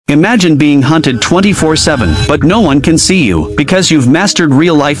Imagine being hunted 24/7, but no one can see you, because you've mastered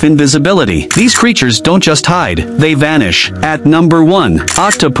real-life invisibility. These creatures don't just hide, they vanish. At number 1.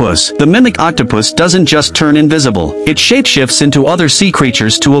 Octopus. The mimic octopus doesn't just turn invisible. It shapeshifts into other sea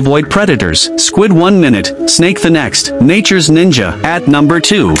creatures to avoid predators. Squid 1 minute, snake the next. Nature's ninja. At number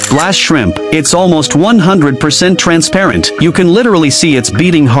 2. Glass shrimp. It's almost 100% transparent. You can literally see its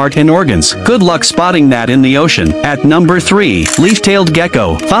beating heart and organs. Good luck spotting that in the ocean. At number 3. Leaf-tailed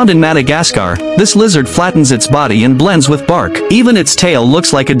gecko. Found in Madagascar, this lizard flattens its body and blends with bark. Even its tail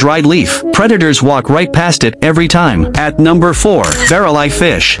looks like a dried leaf. Predators walk right past it every time. At number 4. Barrel-eye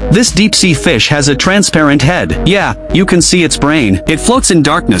fish. This deep-sea fish has a transparent head. Yeah, you can see its brain. It floats in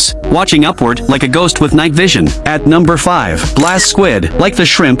darkness, watching upward like a ghost with night vision. At number 5. Glass squid. Like the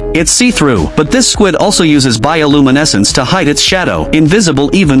shrimp, it's see-through, but this squid also uses bioluminescence to hide its shadow, invisible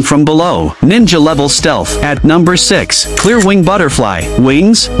even from below. Ninja-level stealth. At number 6. Clear-wing butterfly.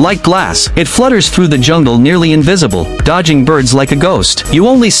 Wings? Like glass. It flutters through the jungle nearly invisible, dodging birds like a ghost. You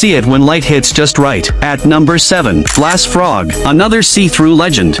only see it when light hits just right. At number 7. Glass frog. Another see-through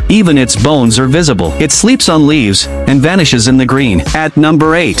legend. Even its bones are visible. It sleeps on leaves and vanishes in the green. At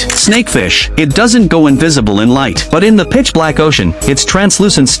number 8. Snakefish. It doesn't go invisible in light, but in the pitch-black ocean, its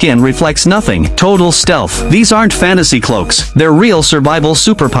translucent skin reflects nothing. Total stealth. These aren't fantasy cloaks. They're real survival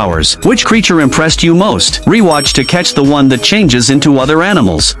superpowers. Which creature impressed you most? Rewatch to catch the one that changes into other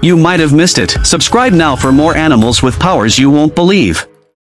animals. You might have missed it. Subscribe now for more animals with powers you won't believe.